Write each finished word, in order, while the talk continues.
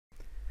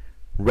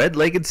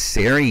Red-legged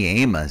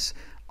Seriemas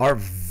are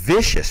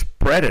vicious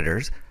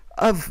predators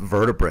of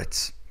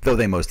vertebrates, though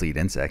they mostly eat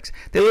insects.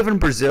 They live in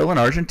Brazil and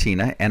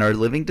Argentina and are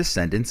living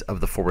descendants of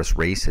the forest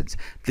racids,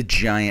 the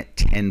giant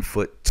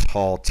 10-foot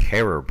tall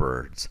terror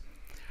birds.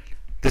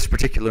 This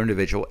particular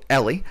individual,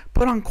 Ellie,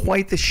 put on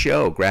quite the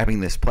show, grabbing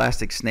this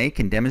plastic snake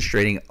and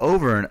demonstrating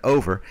over and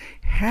over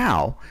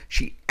how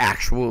she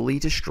actually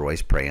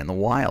destroys prey in the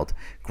wild,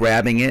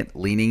 grabbing it,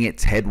 leaning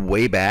its head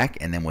way back,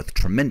 and then with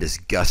tremendous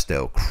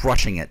gusto,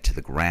 crushing it to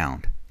the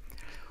ground.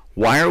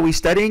 Why are we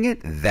studying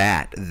it?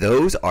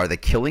 Those are the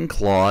killing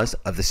claws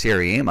of the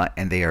Seriema,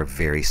 and they are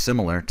very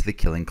similar to the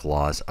killing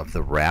claws of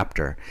the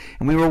raptor.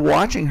 And we were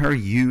watching her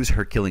use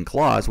her killing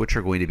claws, which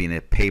are going to be in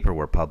a paper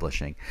we're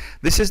publishing.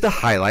 This is the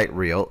highlight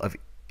reel of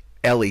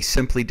Ellie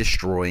simply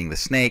destroying the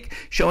snake,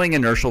 showing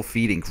inertial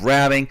feeding,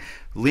 grabbing,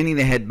 leaning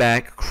the head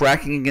back,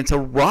 cracking against a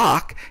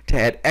rock to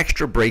add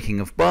extra breaking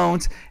of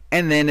bones,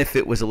 and then if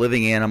it was a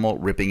living animal,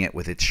 ripping it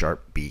with its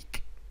sharp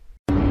beak.